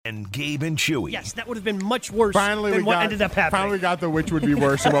and Gabe and Chewy. Yes, that would have been much worse than what ended up happening. Finally got the which would be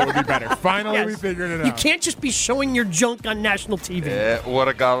worse and what would be better. Finally, we figured it out. You can't just be showing your junk on national TV. It would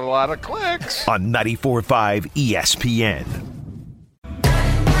have got a lot of clicks. On 94.5 ESPN.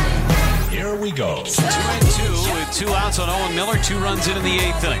 Here we go. 2-2 with 2 outs on Owen Miller. 2 runs in the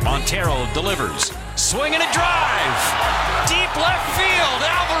 8th inning. Montero delivers. Swing and a drive. Deep left field.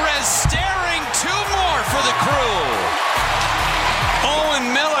 Alvarez staring. 2 more for the crew.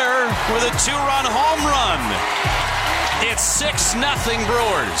 Owen Miller with a 2-run home run. It's 6-0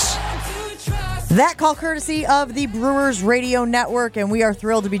 Brewers. That call courtesy of the Brewers Radio Network, and we are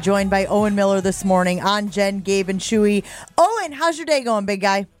thrilled to be joined by Owen Miller this morning on Jen, Gabe, and Chewy. Owen, how's your day going, big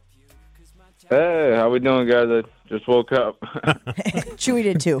guy? Hey, how we doing, guys? I just woke up. Chewy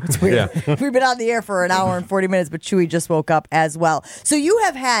did too. It's weird. Yeah. We've been on the air for an hour and 40 minutes, but Chewy just woke up as well. So you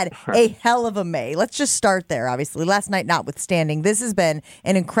have had a hell of a May. Let's just start there, obviously. Last night notwithstanding, this has been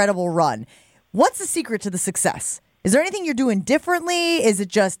an incredible run. What's the secret to the success? Is there anything you're doing differently? Is it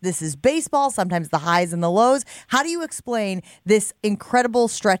just this is baseball, sometimes the highs and the lows? How do you explain this incredible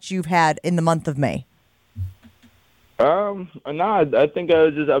stretch you've had in the month of May? No, I think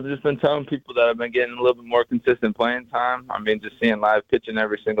I've just been telling people that I've been getting a little bit more consistent playing time. I mean, just seeing live pitching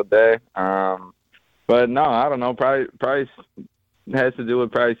every single day. But no, I don't know. Probably has to do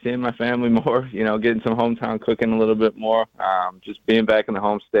with probably seeing my family more. You know, getting some hometown cooking a little bit more. Just being back in the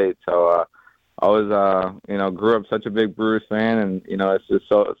home state. So I was, grew up such a big Brewers fan, and it's just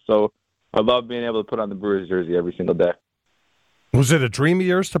so. I love being able to put on the Brewers jersey every single day. Was it a dream of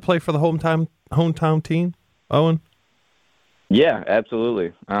yours to play for the hometown team, Owen? Yeah,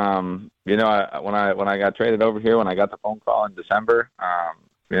 absolutely. When I got traded over here, when I got the phone call in December,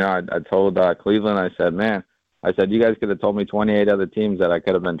 I told Cleveland, I said, you guys could have told me 28 other teams that I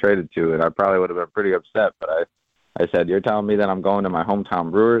could have been traded to, and I probably would have been pretty upset. But I said, you're telling me that I'm going to my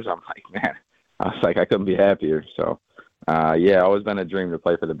hometown Brewers? I'm like, man, I couldn't be happier. So, always been a dream to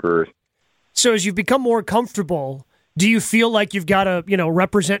play for the Brewers. So as you've become more comfortable, do you feel like you've got to,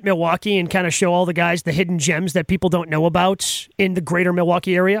 represent Milwaukee and kind of show all the guys the hidden gems that people don't know about in the greater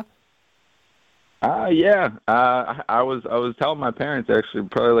Milwaukee area? Yeah. I was telling my parents actually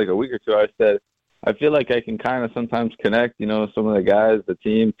probably like a week or two. I said I feel like I can kind of sometimes connect, some of the guys, the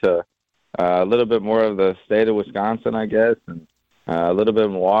team to a little bit more of the state of Wisconsin, I guess, and a little bit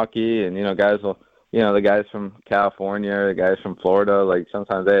of Milwaukee, and guys will. The guys from California, the guys from Florida, like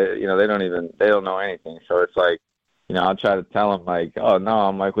sometimes they don't know anything. So it's like. I'll try to tell them like, oh no,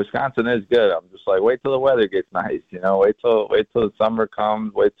 I'm like Wisconsin is good. I'm just like, wait till the weather gets nice, wait till the summer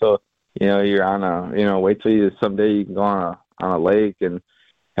comes, wait till you're on wait till someday you can go on a lake and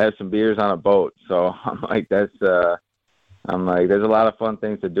have some beers on a boat. So I'm like there's a lot of fun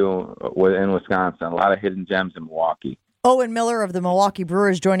things to do in Wisconsin, a lot of hidden gems in Milwaukee. Owen Miller of the Milwaukee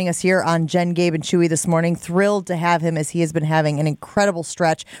Brewers joining us here on Jen, Gabe, and Chewy this morning. Thrilled to have him as he has been having an incredible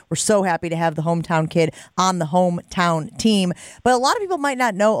stretch. We're so happy to have the hometown kid on the hometown team. But a lot of people might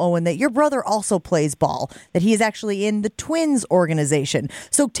not know, Owen, that your brother also plays ball, that he is actually in the Twins organization.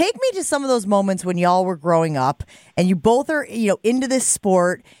 So take me to some of those moments when y'all were growing up and you both are, into this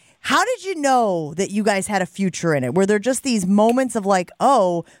sport. How did you know that you guys had a future in it? Were there just these moments of like,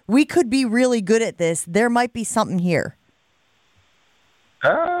 oh, we could be really good at this. There might be something here.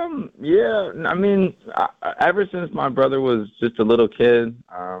 Yeah, I mean, ever since my brother was just a little kid,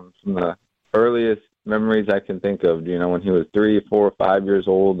 from the earliest memories I can think of, when he was 3, 4, 5 years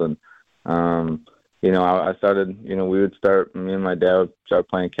old, and, I started, me and my dad would start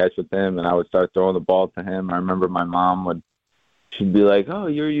playing catch with him, and I would start throwing the ball to him. I remember my mom she'd be like, oh,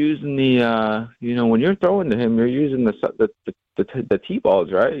 you're using the, when you're throwing to him, you're using the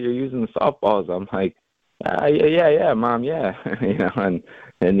T-balls, right? You're using the softballs. I'm like, yeah, Mom, yeah, and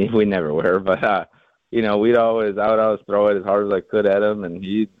we never were, but I would always throw it as hard as I could at him, and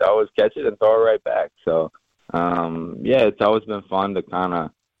he'd always catch it and throw it right back. So, it's always been fun to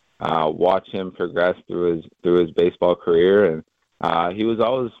kind of watch him progress through his baseball career, and he was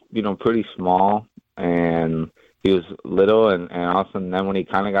always pretty small, and he was little, and all of a sudden then when he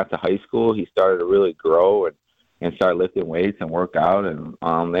kind of got to high school, he started to really grow and start lifting weights and work out, and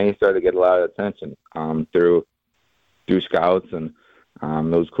then he started to get a lot of attention through scouts, and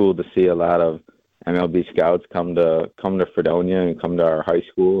it was cool to see a lot of MLB scouts come to Fredonia and come to our high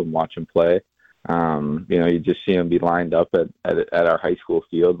school and watch him play. You just see him be lined up at our high school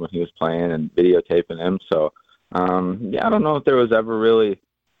field when he was playing and videotaping him. So I don't know if there was ever really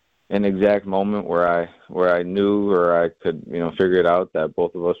an exact moment where I knew or I could figure it out that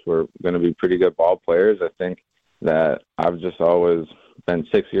both of us were going to be pretty good ball players. I think that I've just always been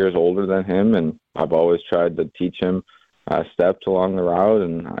 6 years older than him, and I've always tried to teach him steps along the route.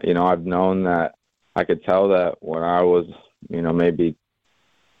 And, I've known that I could tell that when I was, maybe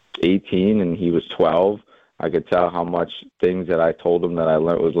 18 and he was 12, I could tell how much things that I told him that I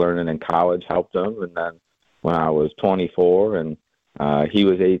was learning in college helped him. And then when I was 24 and he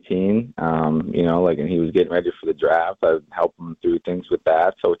was 18, and he was getting ready for the draft, I'd help him through things with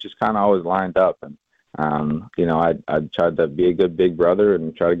that. So it just kind of always lined up. And, I tried to be a good big brother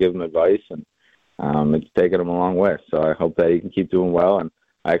and try to give him advice, and it's taken him a long way. So I hope that he can keep doing well. And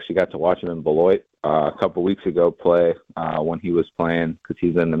I actually got to watch him in Beloit a couple weeks ago play when he was playing, because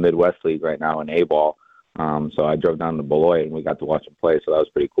he's in the Midwest League right now in A-ball. So I drove down to Beloit and we got to watch him play. So that was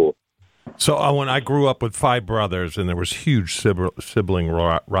pretty cool. So when I grew up with 5 brothers, and there was huge sibling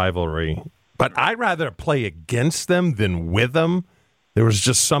rivalry, but I'd rather play against them than with them. There was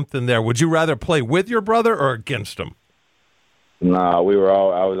just something there. Would you rather play with your brother or against him? No, I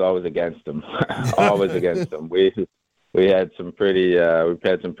was always against him. Always against him. We had some pretty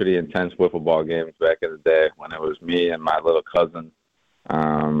intense wiffle ball games back in the day when it was me and my little cousin, we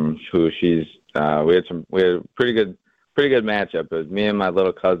had a pretty good matchup. It was me and my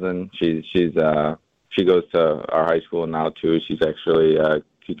little cousin. She goes to our high school now too. She's actually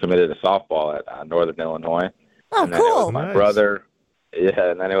she committed to softball at Northern Illinois. Oh, and then cool! It was my brother.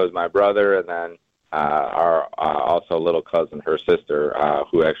 Yeah, and then it was my brother, and then our also little cousin, her sister,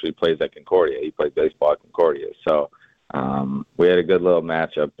 who actually plays at Concordia. He played baseball at Concordia. So we had a good little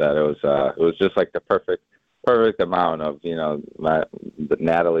matchup. That it was just like the perfect amount of,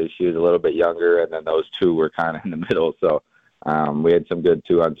 Natalie, she was a little bit younger, and then those two were kind of in the middle. So we had some good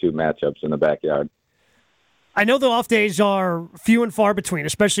 2-on-2 matchups in the backyard. I know the off days are few and far between,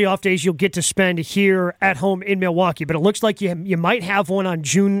 especially off days you'll get to spend here at home in Milwaukee, but it looks like you might have one on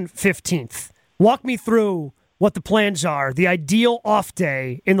June 15th. Walk me through what the plans are, the ideal off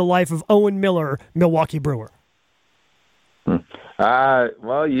day in the life of Owen Miller, Milwaukee Brewer.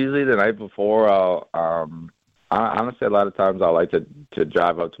 Well, usually the night before, honestly, a lot of times I like to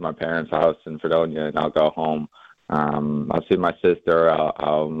drive up to my parents' house in Fredonia, and I'll go home. I'll see my sister.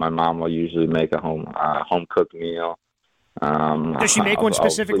 My mom will usually make a home cooked meal. Does she make one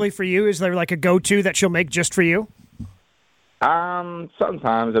specifically for you? Is there like a go-to that she'll make just for you?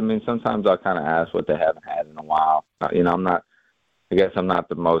 Sometimes. Sometimes I'll kind of ask what they haven't had in a while. I guess I'm not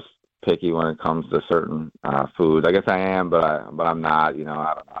the most picky when it comes to certain foods. I guess I am, but I'm not. I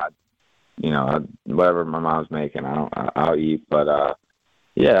don't know. Whatever my mom's making, I'll eat. But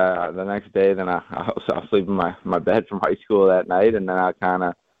the next day, then I'll sleep in my bed from high school that night, and then I'll kind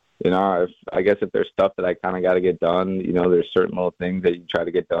of, if there's stuff that I kind of got to get done, there's certain little things that you try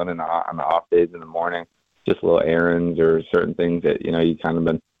to get done on the off days in the morning, just little errands or certain things that you kind of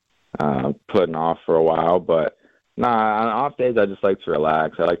been putting off for a while. But on off days, I just like to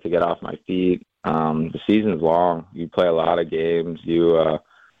relax. I like to get off my feet. The season's long. You play a lot of games. You're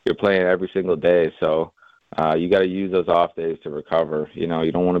playing every single day, so you got to use those off days to recover. You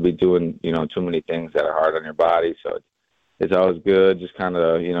don't want to be doing too many things that are hard on your body. So it's always good. Just kind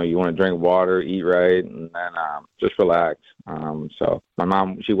of you want to drink water, eat right, and then just relax. So my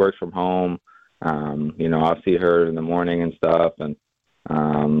mom, she works from home. I'll see her in the morning and stuff, and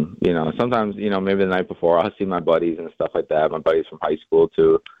sometimes maybe the night before I'll see my buddies and stuff like that. My buddies from high school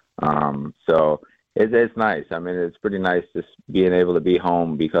too. So it's nice. It's pretty nice just being able to be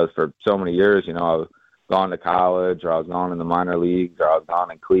home, because for so many years, I was gone to college, or I was gone in the minor leagues, or I was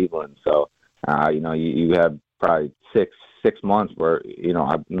gone in Cleveland. So, you have probably six months where,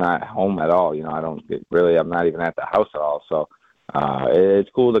 I'm not home at all. I'm not even at the house at all. So, it's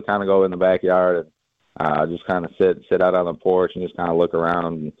cool to kind of go in the backyard and just kind of sit out on the porch and just kind of look around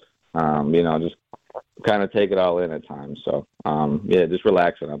and, just kind of take it all in at times. So, just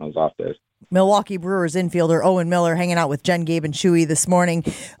relaxing on those off days. Milwaukee Brewers infielder Owen Miller hanging out with Jen, Gabe, and Chewy this morning.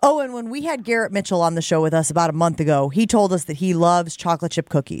 Owen, when we had Garrett Mitchell on the show with us about a month ago, he told us that he loves chocolate chip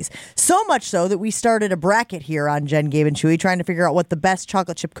cookies. So much so that we started a bracket here on Jen, Gabe, and Chewy, trying to figure out what the best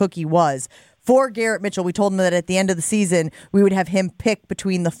chocolate chip cookie was. For Garrett Mitchell, we told him that at the end of the season, we would have him pick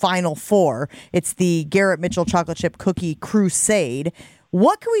between the final 4. It's the Garrett Mitchell Chocolate Chip Cookie Crusade.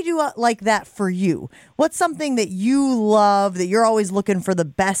 What can we do like that for you? What's something that you love, that you're always looking for the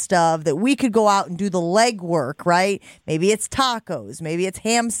best of, that we could go out and do the legwork, right? Maybe it's tacos. Maybe it's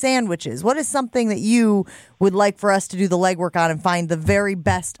ham sandwiches. What is something that you would like for us to do the legwork on and find the very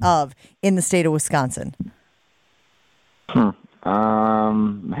best of in the state of Wisconsin?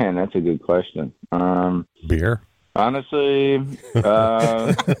 Man, that's a good question. Beer? Honestly,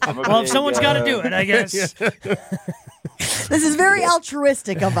 if someone's got to do it, I guess. This is very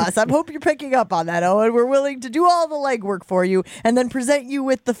altruistic of us. I hope you're picking up on that, Owen. We're willing to do all the legwork for you and then present you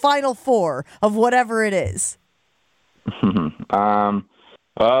with the final 4 of whatever it is.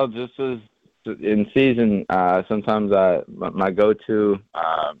 Well, just as in season, sometimes my go-to,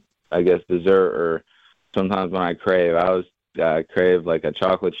 I guess, dessert, or sometimes when I crave, I always crave like a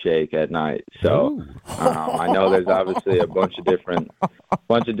chocolate shake at night. So I know there's obviously a bunch of different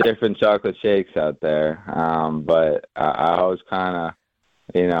chocolate shakes out there, but I always kind of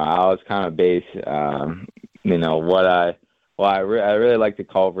base, what I really like the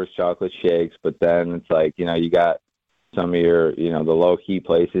Culver's chocolate shakes, but then it's like, you got some of your, the low-key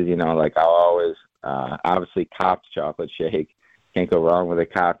places, like I'll always, obviously Cops chocolate shake. Can't go wrong with a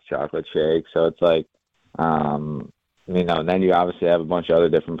Cops chocolate shake. So it's like, then you obviously have a bunch of other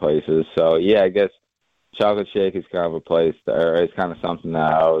different places. So, yeah, I guess chocolate shake is kind of a place, or it's kind of something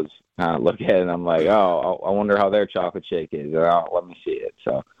that I always kind of look at and I'm like, oh, I wonder how their chocolate shake is. Let me see it.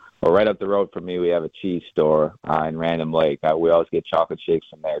 So, well, right up the road from me, we have a cheese store in Random Lake. We always get chocolate shakes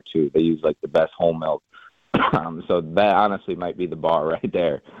from there, too. They use, like, the best whole milk. So that honestly might be the bar right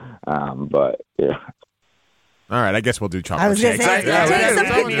there. But, yeah. All right, I guess we'll do chocolate I was going to shakes.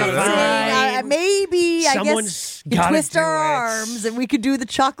 say, maybe, Someone's you gotta twist do our it. arms and we could do the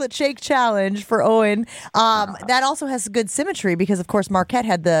chocolate shake challenge for Owen. That also has good symmetry because, of course, Marquette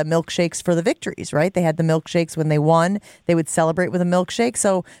had the milkshakes for the victories, right? They had the milkshakes when they won. They would celebrate with a milkshake.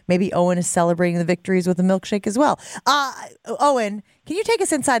 So maybe Owen is celebrating the victories with a milkshake as well. Owen, can you take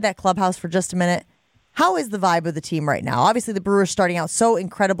us inside that clubhouse for just a minute? How is the vibe of the team right now? Obviously, the Brewers starting out so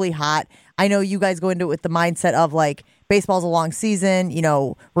incredibly hot. I know you guys go into it with the mindset of, like, baseball's a long season,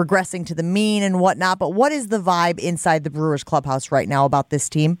 regressing to the mean and whatnot. But what is the vibe inside the Brewers clubhouse right now about this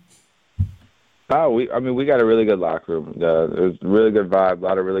team? We got a really good locker room. There's a really good vibe, a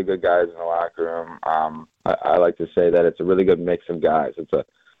lot of really good guys in the locker room. I like to say that it's a really good mix of guys. It's a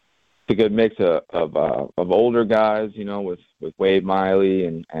good mix of older guys, with Wade Miley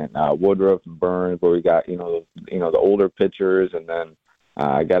and Woodruff and Burns, where we got the older pitchers, and then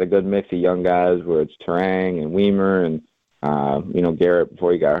I got a good mix of young guys where it's Terang and Weimer and Garrett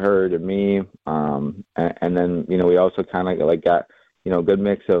before he got hurt, and me, and then we also kind of like got good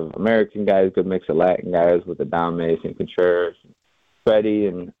mix of American guys, good mix of Latin guys with the Dom Mason, Contreras, Freddie,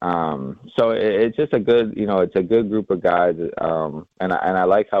 and so it's just a good, it's a good group of guys, and I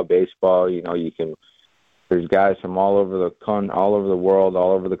like how baseball, there's guys from all over the world,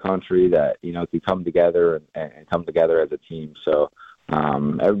 all over the country that can come together and come together as a team. So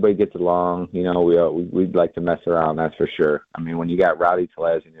everybody gets along. We'd like to mess around, that's for sure. I mean, when you got Rowdy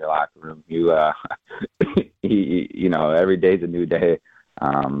Tellez in your locker room, every day's a new day,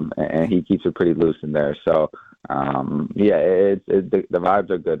 and he keeps it pretty loose in there. So. The vibes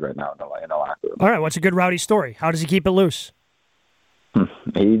are good right now in the locker room. All right, what's a good Rowdy story? How does he keep it loose?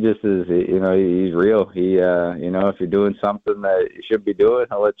 He just is, he's real. He, if you're doing something that you should be doing,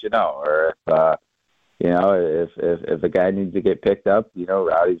 he'll let you know. Or if a guy needs to get picked up,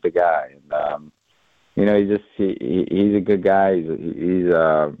 Rowdy's the guy. And he's a good guy. He's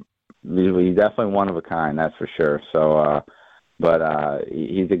definitely one of a kind, that's for sure. So. But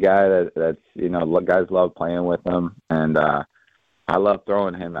he's a guy that's guys love playing with him, and I love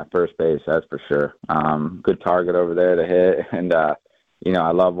throwing him at first base. That's for sure. Good target over there to hit, and I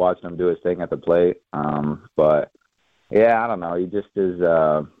love watching him do his thing at the plate. But yeah, I don't know. He just is.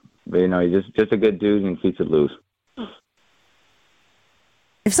 He's just a good dude and keeps it loose.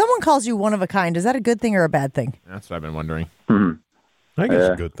 If someone calls you one of a kind, is that a good thing or a bad thing? That's what I've been wondering. Mm-hmm. I think it's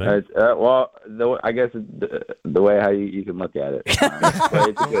a good thing. I guess the way how you can look at it. It's a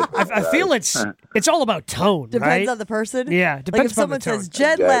good thing, I feel it's all about tone. Depends right? on the person. Yeah, like depends if someone on the tone. says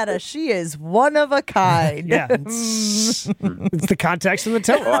Jen Latta, she is one of a kind. Yeah, it's the context and the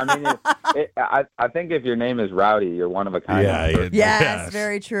tone. Well, I mean, I think if your name is Rowdy, you're one of a kind. Yeah, yes,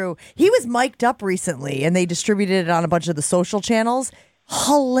 very true. He was mic'd up recently, and they distributed it on a bunch of the social channels.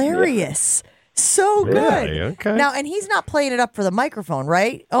 Hilarious. Yeah. So good. Really? Okay. Now, and he's not playing it up for the microphone,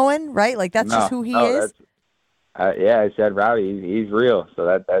 right, Owen? Right? Like that's just who he is. I said Rowdy. He's real. So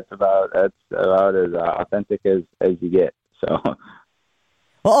that's about as authentic as you get. So.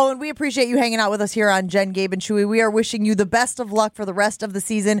 Well, Owen, we appreciate you hanging out with us here on Jen, Gabe, and Chewy. We are wishing you the best of luck for the rest of the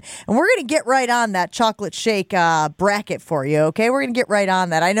season, and we're going to get right on that chocolate shake bracket for you. Okay, we're going to get right on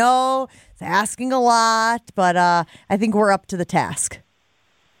that. I know it's asking a lot, but I think we're up to the task.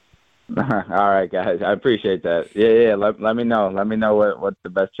 All right, guys. I appreciate that. Yeah. Let me know. Let me know what the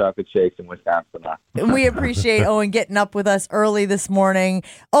best chocolate shakes in Wisconsin are. We appreciate Owen getting up with us early this morning.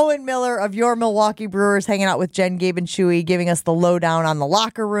 Owen Miller of your Milwaukee Brewers hanging out with Jen, Gabe, and Chewy, giving us the lowdown on the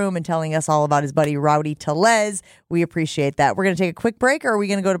locker room and telling us all about his buddy Rowdy Tellez. We appreciate that. We're going to take a quick break, or are we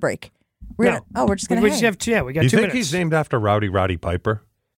going to go to break? We're just going to hang. We got 2 minutes. You think he's named after Rowdy Piper?